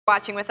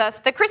Watching with us.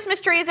 The Christmas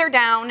trees are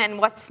down and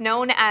what's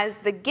known as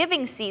the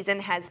giving season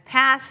has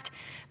passed,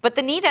 but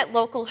the need at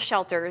local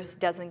shelters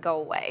doesn't go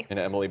away. And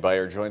Emily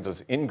Beyer joins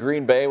us in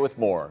Green Bay with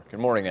more.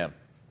 Good morning, Em.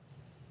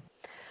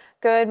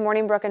 Good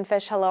morning, Brooke and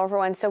Fish. Hello,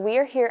 everyone. So we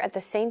are here at the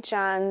St.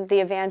 John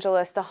the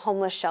Evangelist, the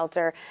homeless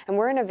shelter, and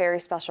we're in a very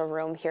special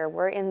room here.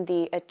 We're in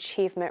the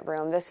achievement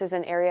room. This is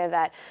an area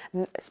that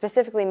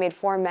specifically made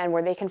for men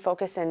where they can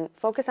focus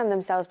on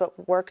themselves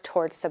but work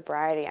towards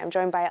sobriety. I'm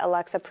joined by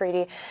Alexa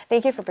Preedy.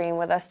 Thank you for being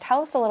with us.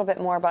 Tell us a little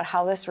bit more about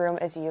how this room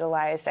is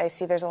utilized. I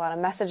see there's a lot of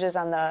messages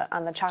on the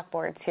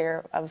chalkboards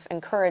here of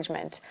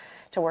encouragement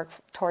to work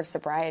towards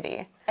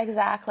sobriety.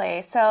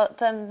 Exactly. So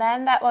the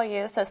men that will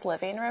use this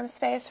living room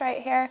space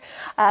right here,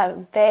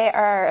 they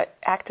are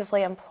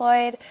actively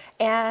employed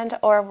and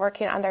or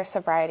working on their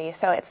sobriety.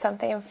 So it's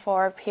something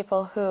for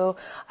people who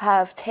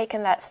have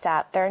taken that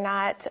step. They're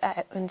not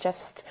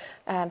just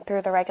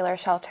through the regular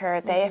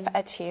shelter. They've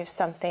achieved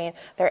something.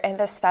 They're in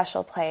this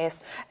special place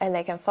and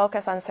they can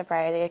focus on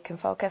sobriety. They can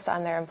focus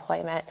on their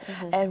employment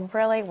and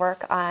really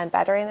work on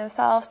bettering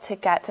themselves to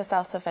get to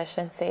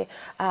self-sufficiency,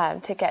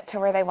 to get to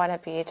where they want to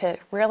be, to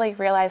really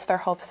realize their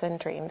hopes and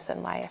dreams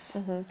in life.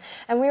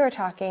 And we were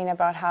talking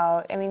about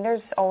how, I mean,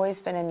 there's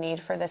always been a need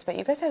for this, but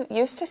you guys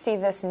used to see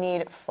this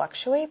need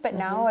fluctuate, but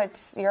now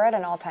you're at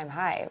an all-time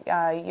high.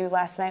 You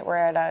last night were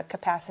at a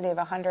capacity of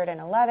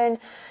 111.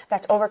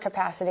 That's over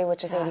capacity,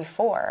 which is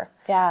 84.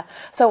 Yeah,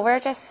 so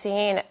we're just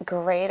seeing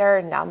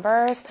greater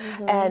numbers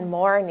and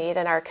more need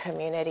in our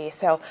community.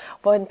 So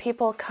when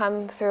people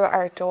come through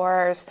our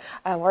doors,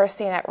 we're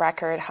seeing at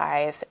record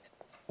highs.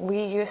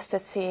 We used to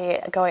see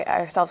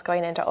ourselves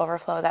going into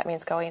overflow. That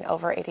means going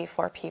over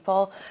 84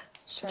 people.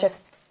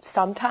 Just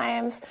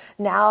sometimes.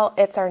 Now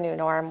it's our new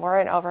norm.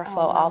 We're in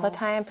overflow all the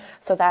time.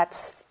 So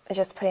that's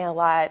just putting a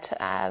lot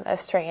of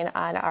strain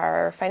on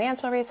our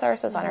financial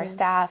resources, on our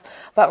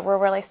staff, but we're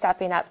really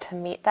stepping up to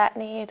meet that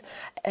need,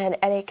 and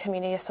any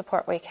community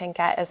support we can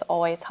get is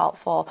always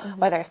helpful,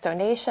 whether it's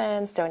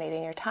donations,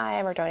 donating your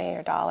time, or donating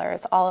your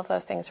dollars. All of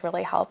those things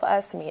really help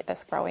us meet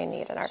this growing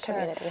need in our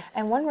community.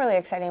 And one really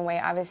exciting way,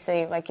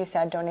 obviously, like you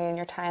said, donating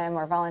your time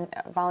or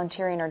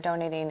volunteering or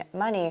donating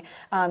money,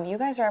 you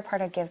guys are a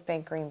part of Give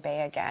Big Green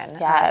Bay again.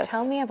 Yes.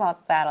 Tell me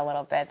about that a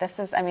little bit. This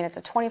is, I mean, it's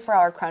a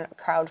 24-hour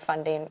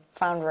crowdfunding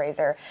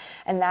fundraiser,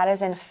 and that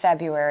is in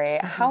February.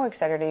 How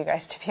excited are you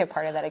guys to be a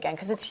part of that again?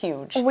 Because it's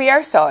huge. We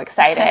are so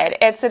excited.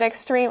 It's an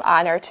extreme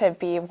honor to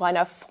be one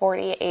of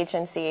 40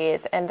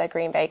 agencies in the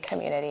Green Bay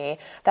community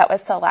that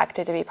was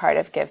selected to be part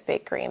of Give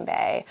Big Green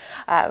Bay.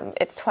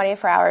 It's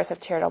 24 hours of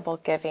charitable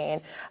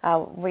giving.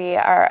 We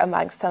are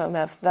among some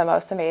of the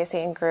most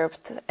amazing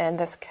groups in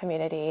this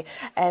community,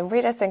 and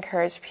we just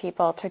encourage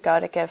people to go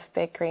to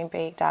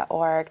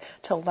givebiggreenbay.org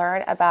to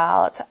learn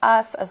about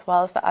us as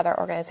well as the other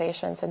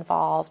organizations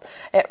involved.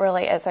 It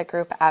really is a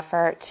group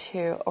effort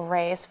to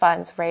raise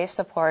funds, raise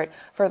support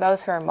for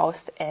those who are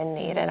most in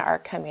need in our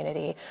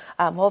community.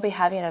 We'll be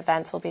having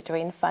events, we'll be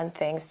doing fun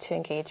things to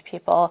engage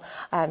people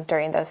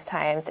during those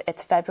times.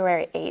 It's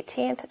February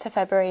 18th to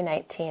February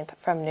 19th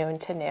from noon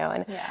to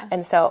noon.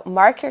 And so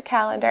mark your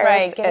calendars.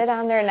 Right, get it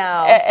on there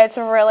now. It's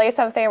really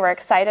something we're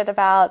excited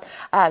about.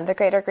 The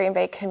Greater Green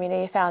Bay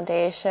Community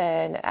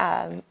Foundation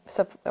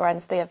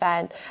runs the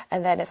event,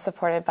 and then it's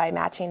supported by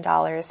matching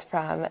dollars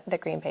from the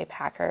Green Bay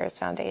Packers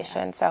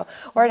Foundation. So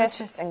we're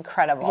just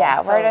incredible.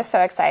 Yeah, we're just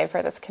so excited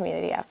for this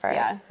community effort.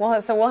 Yeah,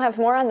 well, so we'll have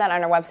more on that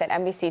on our website,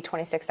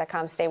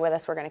 NBC26.com. Stay with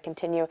us. We're going to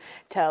continue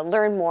to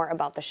learn more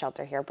about the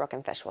shelter here. Brooke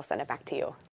and Fish, we'll send it back to you.